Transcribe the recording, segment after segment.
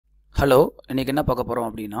Hello, இன்னைக்கு என்ன பார்க்க போகிறோம்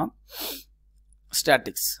அப்படின்னா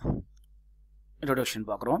ஸ்டாட்டிக்ஸ் இன்ட்ரோடக்ஷன்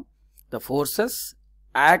பார்க்குறோம். The forces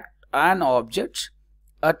act and object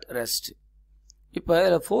at rest. இப்போ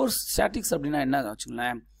இதில் ஃபோர்ஸ் ஸ்டாட்டிக்ஸ் அப்படின்னா என்ன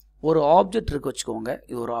வச்சுக்கோங்களேன், ஒரு ஆப்ஜெக்ட் இருக்கு வச்சுக்கோங்க.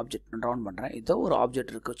 இது ஒரு ஆப்ஜெக்ட் ட்ரான் பண்ணுறேன். இதோ ஒரு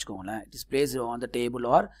ஆப்ஜெக்ட் இருக்கு வச்சுக்கோங்களேன். It is place on the table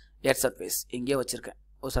R Ed surface. எங்கேயோ வச்சுருக்கேன்,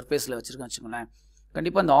 ஒரு சர்ஃபேஸில் வச்சுருக்கேன் வச்சுக்கோங்களேன்.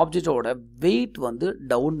 கண்டிப்பாக அந்த ஆப்ஜெக்டோட வெயிட் வந்து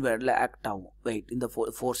டவுன்வேர்டில் ஆக்ட் ஆகும். வெயிட் இந்த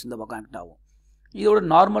ஃபோர்ஸ் இந்த பக்கம் ஆக்ட் ஆகும். இதோட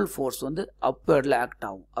நார்மல் ஃபோர்ஸ் வந்து அப்வேர்டில் ஆக்ட்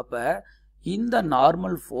ஆகும். அப்போ இந்த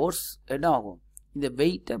நார்மல் ஃபோர்ஸ் என்ன ஆகும், இந்த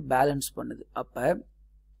வெயிட்டை பேலன்ஸ் பண்ணுது. அப்போ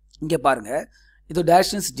இங்கே பாருங்கள், இது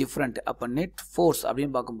டைரக்ஷன்ஸ் டிஃப்ரெண்ட். அப்போ நெட் ஃபோர்ஸ்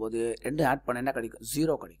அப்படின்னு பார்க்கும்போது ரெண்டு ஆட் பண்ண என்ன கிடைக்கும்,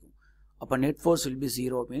 0 கிடைக்கும். அப்போ net force will be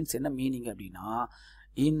 0 means என்ன மீனிங் அப்படின்னா,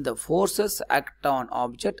 இந்த forces act an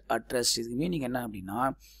object at rest. இதுக்கு மீனிங் என்ன அப்படின்னா,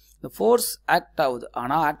 இந்த ஃபோர்ஸ் ஆக்ட் ஆகுது,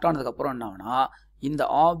 ஆனால் ஆக்ட் ஆனதுக்கப்புறம் என்ன ஆகுனா இந்த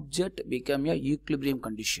ஆப்ஜெக்ட் பிகம் எ ஈக்லிபிரியம்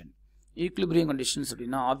கண்டிஷன். ஈக்லிபிரியம் கண்டிஷன்ஸ்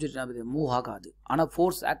அப்படின்னா ஆப்ஜெக்ட் என்ன மூவ் ஆகாது, ஆனால்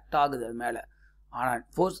ஃபோர்ஸ் ஆக்ட் ஆகுது அது மேலே. ஆனால்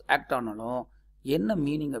ஃபோர்ஸ் ஆக்ட் ஆனாலும் என்ன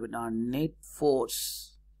மீனிங் அப்படின்னா net force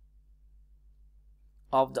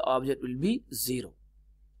of the object will be 0.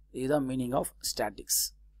 இதுதான் meaning of statics.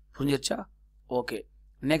 புரிஞ்சிருச்சா? Okay,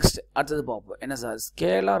 next அடுத்தது பார்ப்போம். என்ன சார்,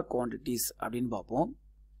 ஸ்கேலார் குவான்டிட்டிஸ் அப்படின்னு பார்ப்போம்.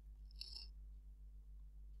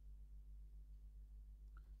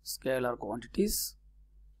 Scalar quantities.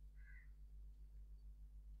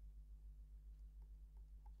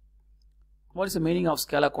 What is the meaning of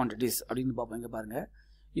scalar quantities அப்படின்னு பார்ப்போம். இங்கே பாருங்கள்,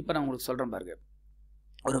 இப்போ நான் உங்களுக்கு சொல்கிறேன் பாருங்க.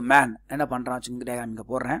 ஒரு மேன் என்ன பண்ணுறான் வச்சுங்க, டயக்ராம் இங்கே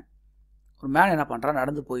போடுறேன். ஒரு மேன் என்ன பண்ணுறான்,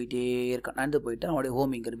 நடந்து போயிட்டே இருக்கான். நடந்து போயிட்டு அவனுடைய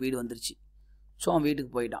ஹோம் இங்கே வீடு வந்துருச்சு. ஸோ அவன்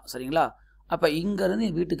வீட்டுக்கு போயிட்டான், சரிங்களா? அப்போ இங்கேருந்து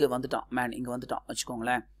வீட்டுக்கு வந்துட்டான், மேன் இங்கே வந்துட்டான்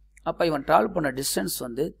வச்சுக்கோங்களேன். அப்போ இவன் ட்ராவல் பண்ண டிஸ்டன்ஸ்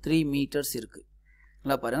வந்து 3 மீட்டர்ஸ் இருக்குது.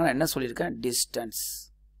 இல்லை பாருங்கள், நான் என்ன சொல்லியிருக்கேன், டிஸ்டன்ஸ்.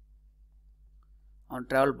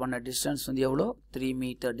 அவன் ட்ராவல் பண்ண டிஸ்டன்ஸ் வந்து எவ்வளோ, 3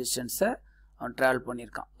 மீட்டர் டிஸ்டன்ஸை அவன் ட்ராவல்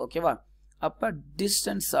பண்ணியிருக்கான். ஓகேவா? அப்போ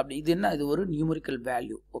டிஸ்டன்ஸ் அப்படி இது என்ன, இது ஒரு நியூமரிக்கல்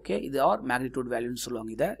வேல்யூ. ஓகே, இது ஆர் மேக்னிடியூட் வேல்யூன்னு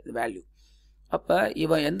சொல்லுவாங்க. இது வேல்யூ. அப்போ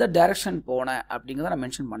இவன் எந்த டைரக்ஷன் போன அப்படிங்கிறத நான்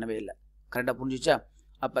மென்ஷன் பண்ணவே இல்லை. கரெக்டாக புரிஞ்சிச்சா?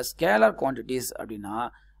 அப்போ ஸ்கேலார் குவான்டிட்டிஸ் அப்படின்னா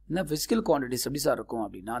இந்த ஃபிசிக்கல் குவான்டிட்டிஸ் எப்படி சார் இருக்கும்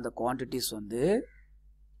அப்படின்னா, அந்த குவான்டிட்டிஸ் வந்து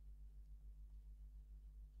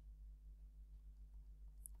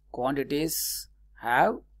quantities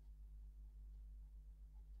have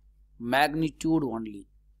magnitude only.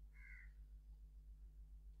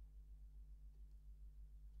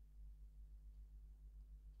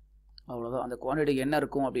 அவ்வளோதான். அந்த குவான்டிட்டிக்கு என்ன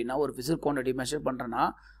இருக்கும் அப்படின்னா, ஒரு ஃபிசிக்கல் குவான்டிட்டி மெஷர் பண்ணுறேன்னா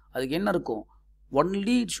அதுக்கு என்ன இருக்கும்,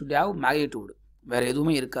 only it should have magnitude, வேறு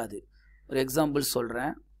எதுவுமே இருக்காது. ஒரு எக்ஸாம்பிள்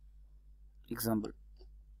சொல்கிறேன். எக்ஸாம்பிள்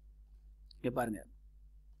இங்கே பாருங்கள்,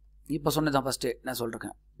 இப்போ சொன்னதான் ஃபஸ்ட்டு நான்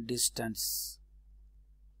சொல்கிறேன், டிஸ்டன்ஸ்.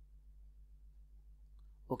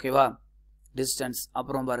 ஓகேவா? டிஸ்டன்ஸ்.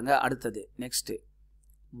 அப்புறம் பாருங்க அடுத்தது நெக்ஸ்ட்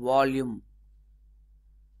வால்யூம்,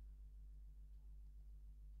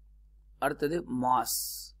 அடுத்தது மாஸ்.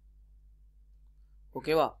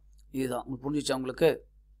 ஓகேவா? இதுதான் உங்களுக்கு புரிஞ்சிச்சா உங்களுக்கு?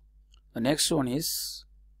 நெக்ஸ்ட் ஒன் இஸ்,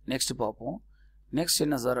 நெக்ஸ்ட் பார்ப்போம். நெக்ஸ்ட்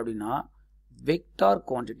என்ன சார் அப்படின்னா vector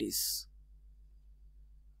quantities.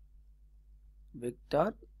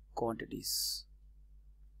 Vector quantities.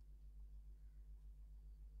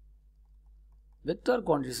 Vector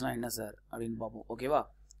குவான்டிட்டிஸ்னால் என்ன சார் அப்படின்னு பார்ப்போம். ஓகேவா?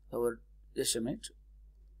 ஒரு ஜஸ்ட் a minute.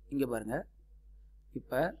 இங்கே பாருங்கள்,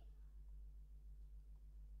 இப்போ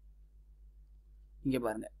இங்கே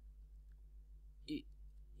பாருங்கள்,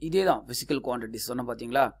 இதே தான் ஃபிசிக்கல் குவான்டிட்டிஸ் சொன்ன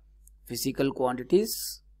பார்த்தீங்களா? ஃபிசிக்கல் குவான்டிட்டிஸ்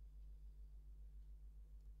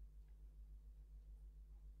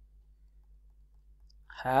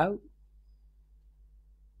have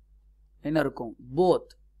என்ன இருக்கும், போத்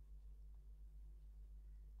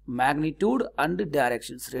மேக்னிடியூட் அண்ட்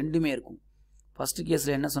டைரக்ஷன்ஸ் ரெண்டுமே இருக்கும். ஃபர்ஸ்ட்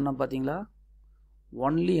கேஸில் என்ன சொன்னேன் பார்த்தீங்களா,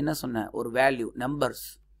 ஒன்லி என்ன சொன்னேன், ஒரு வேல்யூ நம்பர்ஸ்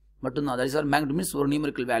மட்டும்தான். That is R magnitude means ஒரு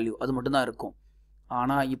நியூமரிக்கல் வேல்யூ, அது மட்டும்தான் இருக்கும்.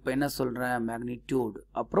 ஆனால் இப்போ என்ன சொல்கிறேன், மேக்னிடியூட்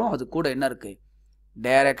அப்புறம் அது கூட என்ன இருக்குது,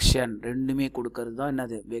 டைரக்ஷன் ரெண்டுமே கொடுக்கறது தான்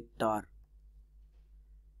என்னது, வெக்டார்.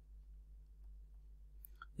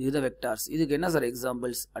 இதுதான் வெக்டார்ஸ். இதுக்கு என்ன சார்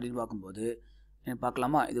எக்ஸாம்பிள்ஸ் அப்படின்னு பார்க்கும்போது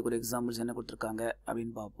பார்க்கலாமா? இதுக்கு ஒரு எக்ஸாம்பிள்ஸ் என்ன கொடுத்துருக்காங்க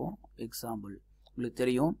அப்படின்னு பார்ப்போம். எக்ஸாம்பிள் உங்களுக்கு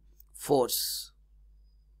தெரியும், ஃபோர்ஸ்.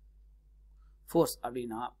 ஃபோர்ஸ்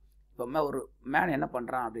அப்படின்னா இப்போ ஒரு மேன் என்ன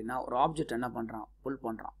பண்ணுறான் அப்படின்னா, ஒரு ஆப்ஜெக்ட் என்ன பண்ணுறான், புல்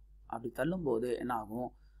பண்ணுறான். அப்படி தள்ளும்போது என்ன ஆகும்,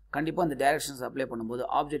 கண்டிப்பாக அந்த டைரக்ஷன்ஸ் அப்ளை பண்ணும்போது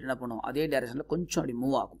ஆப்ஜெக்ட் என்ன பண்ணுவோம், அதே டைரக்ஷனில் கொஞ்சம் அப்படி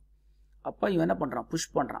மூவ் ஆகும். அப்போ இவன் என்ன பண்ணுறான், புஷ்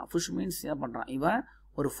பண்ணுறான். புஷ் மீன்ஸ் என்ன பண்ணுறான், இவன்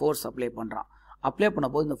ஒரு ஃபோர்ஸ் அப்ளை பண்ணுறான். அப்ளை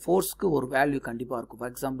பண்ணும்போது இந்த ஃபோர்ஸ்க்கு ஒரு வேல்யூ கண்டிப்பாக இருக்கும்.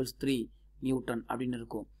 ஃபார் எக்ஸாம்பிள்ஸ் 3 நியூட்டன் அப்படின்னு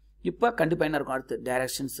இருக்கும். இப்போ கண்டிப்பாக என்ன இருக்கும், அடுத்து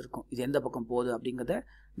டைரக்ஷன்ஸ் இருக்கும். இது எந்த பக்கம் போகுது அப்படிங்கிறத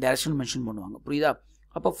டைரக்ஷன் மென்ஷன் பண்ணுவாங்க. புரியுதா?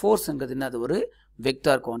 அப்போ ஃபோர்ஸ்ங்கிறது என்ன, அது ஒரு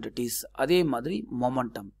வெக்டார் குவான்டிட்டிஸ். அதே மாதிரி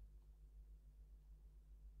மொமெண்டம்.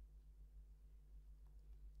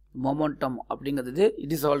 momentum அப்படிங்கிறது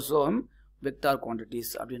it is also vector quantities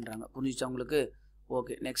அப்படின்றாங்க. புரிஞ்சுச்சா உங்களுக்கு?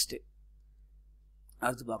 ஓகே, நெக்ஸ்ட்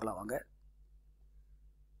அடுத்து பார்க்கலாம் வாங்க.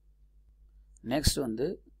 நெக்ஸ்ட் வந்து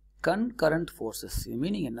concurrent forces. இது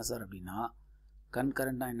மீனிங் என்ன சார் அப்படின்னா,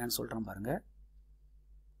 concurrentனா என்னன்னு சொல்றேன் பாருங்க.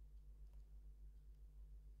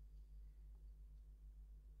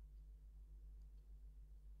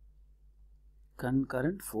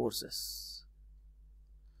 concurrent forces.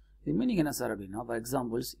 இது மீனிங் என்ன சார் அப்படின்னா, ஃபார்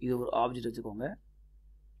எக்ஸாம்பிள்ஸ் இது ஒரு ஆப்ஜெக்ட் வச்சுக்கோங்க,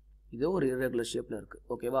 இது ஒரு irregular ஷேப்பில் இருக்குது.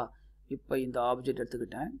 ஓகேவா? இப்போ இந்த ஆப்ஜெக்ட்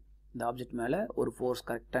எடுத்துக்கிட்டேன், இந்த ஆப்ஜெக்ட் மேலே ஒரு ஃபோர்ஸ்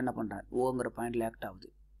கரெக்டாக என்ன பண்ணுறேன், ஓங்கிற பாயிண்டில் ஆக்ட் ஆகுது,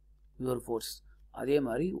 இது ஒரு ஃபோர்ஸ். அதே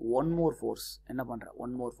மாதிரி ஒன் மோர் ஃபோர்ஸ் என்ன பண்ணுறேன்,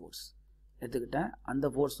 ஒன் மோர் ஃபோர்ஸ் எடுத்துக்கிட்டேன், அந்த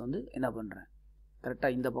ஃபோர்ஸ் வந்து என்ன பண்ணுறேன்,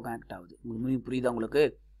 கரெக்டாக இந்த பக்கம் ஆக்ட் ஆகுது. உங்களுக்கு புரியுதா உங்களுக்கு?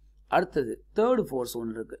 அடுத்தது தேர்டு ஃபோர்ஸ்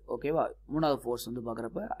ஒன்று இருக்குது. ஓகேவா? மூணாவது ஃபோர்ஸ் வந்து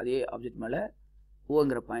பார்க்குறப்ப அதே ஆப்ஜெக்ட் மேலே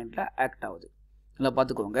ஓங்கிற பாயிண்டில் ஆக்ட் ஆகுது. இல்லை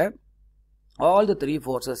பார்த்துக்கோங்க, ஆல் த த்ரீ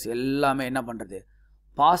ஃபோர்ஸஸ் எல்லாமே என்ன பண்ணுறது,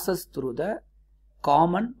 passes through the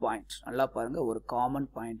common point. நல்லா பாருங்க, ஒரு காமன்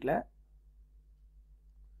பாயிண்ட்ல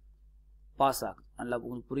பாஸ் ஆகுது. நல்லா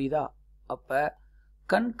உங்களுக்கு புரியுதா? அப்ப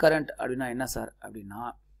concurrent அப்படின்னா என்ன சார் அப்படின்னா,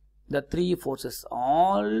 the three forces,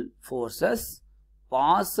 all forces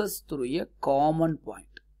passes through a common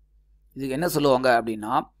point. இதுக்கு என்ன சொல்லுவாங்க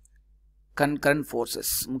அப்படின்னா, concurrent forces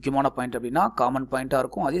முக்கியமான பாயிண்ட் அப்படின்னா காமன் பாயிண்டா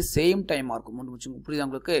இருக்கும், அதே சேம் டைமா இருக்கும். புரியுதா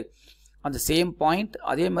உங்களுக்கு? அந்த சேம் பாயிண்ட்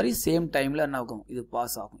அதே மாதிரி சேம் டைமில் என்ன ஆகும், இது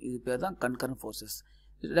பாஸ் ஆகும். இது பேர் தான் concurrent forces.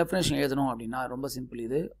 டெஃபினேஷன் எழுதணும் அப்படின்னா ரொம்ப சிம்பிள்.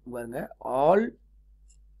 இது பாருங்க,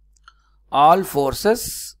 ஆல் ஃபோர்ஸஸ்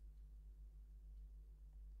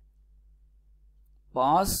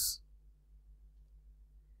பாஸ்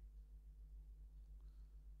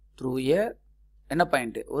த்ரூ ஏ என்ன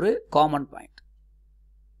பாயிண்ட், ஒரு காமன் பாயிண்ட்.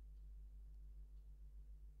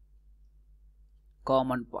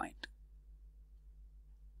 காமன் பாயிண்ட்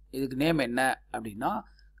இதுக்கு நேம் என்ன அப்படின்னா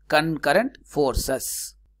concurrent forces.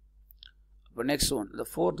 இப்போ நெக்ஸ்ட் ஒன், இந்த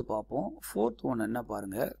ஃபோர்த் பார்ப்போம். ஃபோர்த் ஒன் என்ன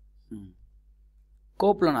பாருங்க,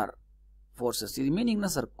 கோப்ளனார் ஃபோர்ஸஸ். இது மீனிங் என்ன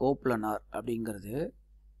சார், கோப்ளனார் அப்படிங்கிறது,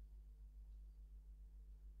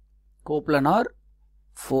 கோப்ளனார்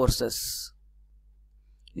ஃபோர்ஸஸ்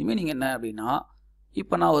இது மீனிங் என்ன அப்படின்னா,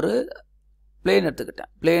 இப்போ நான் ஒரு பிளேன்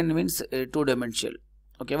எடுத்துக்கிட்டேன், பிளேன் மீன்ஸ் 2 dimensional.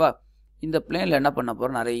 ஓகேவா? இந்த பிளேனில் என்ன பண்ண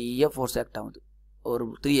போகிறோம், நிறைய ஃபோர்ஸ் ஆக்ட் ஆகுது. ஒரு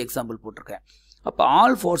 3 எக்ஸாம்பிள் போட்டிருக்கேன். அப்போ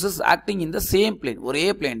all forces acting in the same plane, ஒரே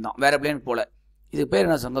பிளேன் தான், வேற பிளேன் போல. இது பேர்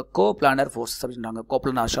என்ன சொல்லுங்க, கோப்ளானர் ஃபோர்ஸஸ் அப்படின்றாங்க.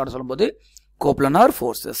 கோப்ளனார் ஷார்ட் சொல்லும்போது கோப்ளனார்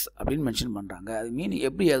ஃபோர்ஸஸ் அப்படின்னு மென்ஷன் பண்ணுறாங்க. அது மீன்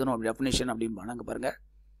எப்படி எழுதணும் அப்படி டெஃபினேஷன் அப்படின்னு பண்ணாங்க பாருங்க.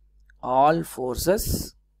 ஆல் ஃபோர்ஸஸ்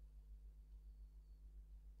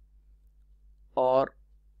ஆர்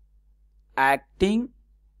ஆக்டிங்,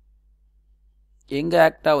 எங்க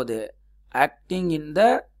ஆக்ட் ஆகுது, acting in the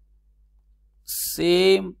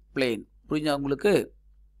same plane. புரிஞ்சா உங்களுக்கு?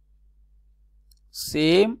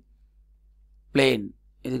 Same plane.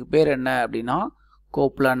 இதுக்கு பேர் என்ன அப்படின்னா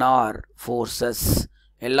கோப்ளனார் ஃபோர்ஸஸ்.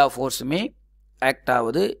 எல்லா ஃபோர்ஸுமே ஆக்ட்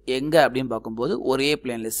ஆகுது எங்க அப்படின்னு பார்க்கும்போது ஒரே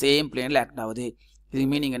பிளேன்ல, சேம் பிளேன்ல ஆக்ட் ஆகுது. இது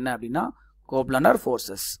மீனிங் என்ன அப்படின்னா coplanar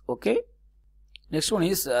forces. Okay, next one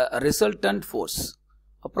is resultant force,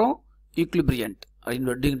 அப்புறம் equilibrant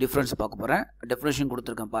அப்படின்னு டிஃபரன்ஸ் பார்க்க போறேன். டெஃபினேஷன்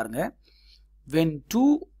கொடுத்துருக்கேன் பாருங்க. when two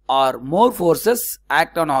or more forces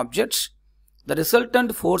act on objects, the resultant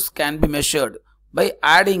force can be measured by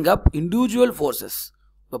adding up individual forces.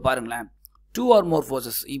 இப்போ பாருங்களேன், 2 or more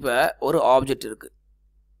forces. இப்போ ஒரு ஆப்ஜெக்ட் இருக்கு,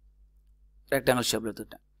 ரெக்டாங்கிள் ஷேப்ல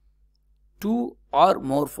எடுத்துட்டேன். 2 or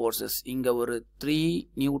more forces, இங்க ஒரு 3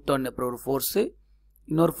 நியூட்டன் அப்புறம் ஒரு ஃபோர்ஸ்,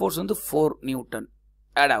 இன்னொரு ஃபோர்ஸ் வந்து 4 நியூட்டன்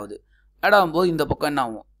ஆட் ஆகுது. ஆட் ஆகும்போது இந்த பக்கம் என்ன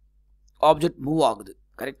ஆகும், ஆப்ஜெக்ட் மூவ் ஆகுது.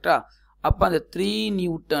 கரெக்டா? அப்போ அந்த 3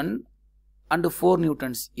 நியூட்டன் அண்ட் 4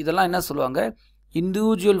 நியூட்டன்ஸ் இதெல்லாம் என்ன சொல்லுவாங்க,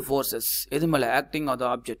 இண்டிவிஜுவல் ஃபோர்ஸஸ். எது மேலே, acting of the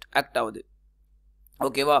object act ஆகுது.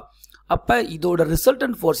 ஓகேவா? அப்போ இதோட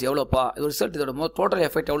ரிசல்டன்ட் ஃபோர்ஸ் எவ்வளோப்பா, இதோட டோட்டல்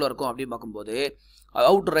எஃபெக்ட் எவ்வளோ இருக்கும் அப்படின்னு பார்க்கும்போது,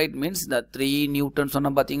 அவுட் ரைட் மீன்ஸ் இந்த 3 நியூட்டன்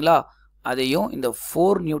சொன்னோம் பார்த்தீங்களா, அதையும் இந்த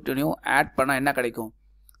 4 நியூட்டனையும் ஆட் பண்ணால் என்ன கிடைக்கும்,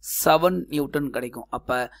 7 நியூட்டன் கிடைக்கும்.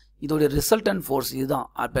 அப்போ இதோடைய ரிசல்டன்ட் ஃபோர்ஸ் இதுதான்.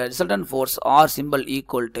 அப்போ resultant fours are simple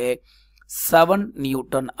equal to 7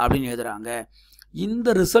 Newton அப்படின்னு எழுதுறாங்க. இந்த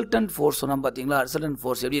ரிசல்டன்ட் ஃபோர்ஸ் சொன்னோம் பார்த்தீங்களா, ரிசல்டன்ட்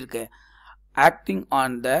ஃபோர்ஸ் எப்படி இருக்கு, acting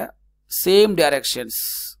on the same directions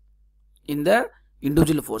இந்த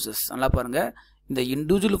இண்டிவிஜுவல் ஃபோர்ஸஸ். நல்லா பாருங்க, இந்த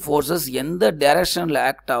இண்டிவிஜுவல் ஃபோர்ஸஸ் எந்த டைரக்ஷனில்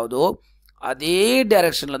ஆக்ட் ஆகுதோ அதே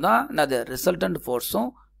டைரக்ஷனில் தான் அது ரிசல்டன்ட் ஃபோர்ஸும்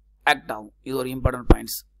ஆக்ட் ஆகும். இது ஒரு இம்பார்ட்டன்ட்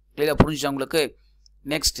பாயிண்ட்ஸ். கிளியராக புரிஞ்சுச்சா உங்களுக்கு?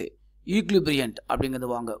 நெக்ஸ்ட் ஈக்லிபிரியன்ட் அப்படிங்கிறது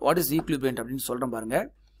வாங்க. வாட் இஸ் ஈக்லிபிரியன்ட் அப்படின்னு சொல்கிறேன் பாருங்க.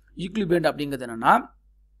 ஈக்லிபிரியன்ட் அப்படிங்கிறது என்னன்னா,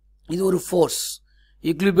 இது ஒரு force.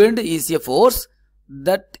 ஈக்லிபிரியன்ட் is a force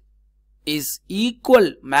that is equal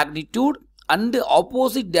magnitude and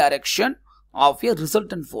opposite direction of a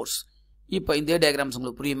resultant force. இப்போ இந்த டயக்ராம்ஸ்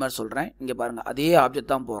உங்களுக்கு புரியுற மாதிரி சொல்கிறேன். இங்கே பாருங்கள், அதே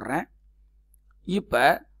ஆப்ஜெக்ட் தான் போடுறேன். இப்போ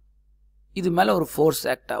இது மேலே ஒரு ஃபோர்ஸ்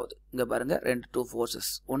ஆக்ட் ஆகுது. இங்கே பாருங்கள், 2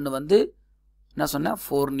 ஃபோர்ஸஸ். ஒன்று வந்து நான் சொன்னேன்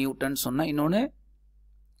 4 நியூட்டன்ஸ் சொன்னேன், இன்னொன்று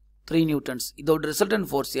 3 நியூட்டன்ஸ். இதோட ரிசல்டன்ட்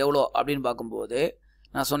ஃபோர்ஸ் எவ்வளோ அப்படின்னு பார்க்கும்போது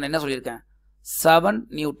நான் சொன்னேன், என்ன சொல்லியிருக்கேன், 7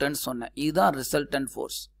 நியூட்டன்ஸ் சொன்னேன். இதுதான் ரிசல்டன்ட்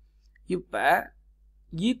ஃபோர்ஸ். இப்போ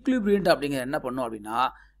ஈக்குலிபிரியன்ட் அப்படிங்கிறது என்ன பண்ணும் அப்படின்னா,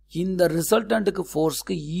 இந்த ரிசல்டன்ட்டுக்கு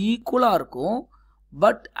ஃபோர்ஸ்க்கு ஈக்குவலாக இருக்கும்,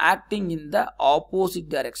 but acting in the opposite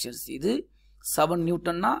directions. இது 7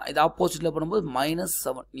 நியூட்டன்னா இது ஆப்போசிட்டில் பண்ணும்போது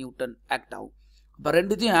 -7 நியூட்டன் ஆக்ட் ஆகும். இப்போ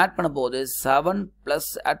ரெண்டுத்தையும் ஆட் பண்ணும்போது 7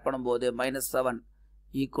 ப்ளஸ் ஆட் பண்ணும்போது -7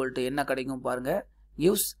 ஈக்குவல் டு என்ன கிடைக்கும் பாருங்கள்,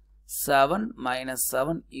 gives 7 -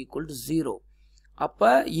 7 ஈக்குவல் டு 0.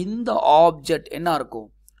 அப்போ இந்த ஆப்ஜெக்ட் என்ன இருக்கும்,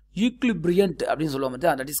 ஈக்குலிபிரியன்ட் அப்படின்னு சொல்லுவோம்.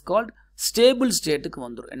 தட் இஸ் கால்ட் ஸ்டேபிள் ஸ்டேட்டுக்கு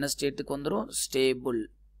வந்துடும். என்ன ஸ்டேட்டுக்கு வந்துடும், ஸ்டேபிள்.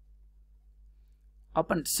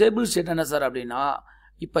 அப்போ ஸ்டேபிள் ஸ்டேட் என்ன சார் அப்படின்னா,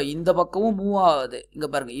 இப்போ இந்த பக்கமும் மூவ் ஆகாது, இங்கே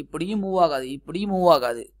பாருங்கள், இப்படியும் மூவ் ஆகாது, இப்படியும் மூவ்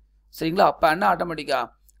ஆகாது, சரிங்களா. அப்போ என்ன ஆட்டோமேட்டிக்காக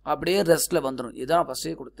அப்படியே ரெஸ்ட்டில் வந்துடும். இதுதான்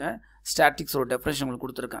ஃபஸ்ட்டே கொடுத்தேன், ஸ்டாட்டிக்ஸோட டெஃபினேஷன் உங்களுக்கு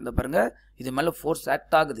கொடுத்துருக்கேன். அந்த பாருங்கள், இது மேலே ஃபோர்ஸ்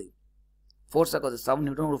ஆக்ட் ஆகுது, 7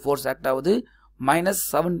 நியூட்டன் ஒரு ஃபோர்ஸ் ஆக்ட் ஆகுது,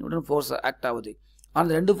 -7 நியூட்டன் ஃபோர்ஸ் ஆக்ட் ஆகுது.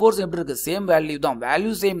 அந்த ரெண்டு ஃபோர்ஸ் எப்படி இருக்குது, சேம் வேல்யூ தான்,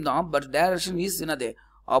 வேல்யூ சேம் தான், பட் டைரக்ஷன் இஸ் என்னது,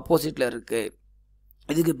 ஆப்போசிட்டில் இருக்குது.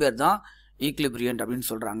 இதுக்கு பேர் தான் ஈக்குலிபிரியன்ட் அப்படின்னு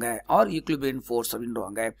சொல்கிறாங்க, ஆர் ஈக்குலிபிரியன்ட் ஃபோர்ஸ்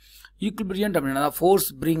அப்படின்றாங்க. ஈக்குலிபிரியன்ட் அப்படின்னா ஃபோர்ஸ்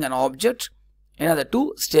பிரிங் அன் ஆப்ஜெக்ட் என்னது டு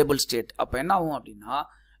ஸ்டேபிள் ஸ்டேட். அப்போ என்ன ஆகும் அப்படின்னா,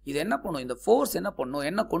 இது என்ன பண்ணும், இந்த ஃபோர்ஸ் என்ன பண்ணும்,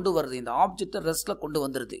 என்ன கொண்டு வருது, இந்த ஆப்ஜெக்டை ரெஸ்ட்டில் கொண்டு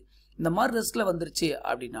வந்துடுது. இந்த மாதிரி ரெஸ்ட்டில் வந்துருச்சு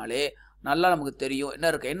அப்படின்னாலே நல்லா நமக்கு தெரியும் என்ன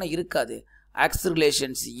இருக்குது, என்ன இருக்காது,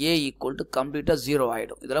 ஆக்சிலரேஷன்ஸ் A ஈக்குவல் டு கம்ப்ளீட்டாக 0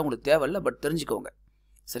 ஆகிடும். இதெல்லாம் உங்களுக்கு தேவையில்லை, பட் தெரிஞ்சுக்கோங்க,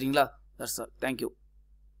 சரிங்களா. That's all. தேங்க்யூ.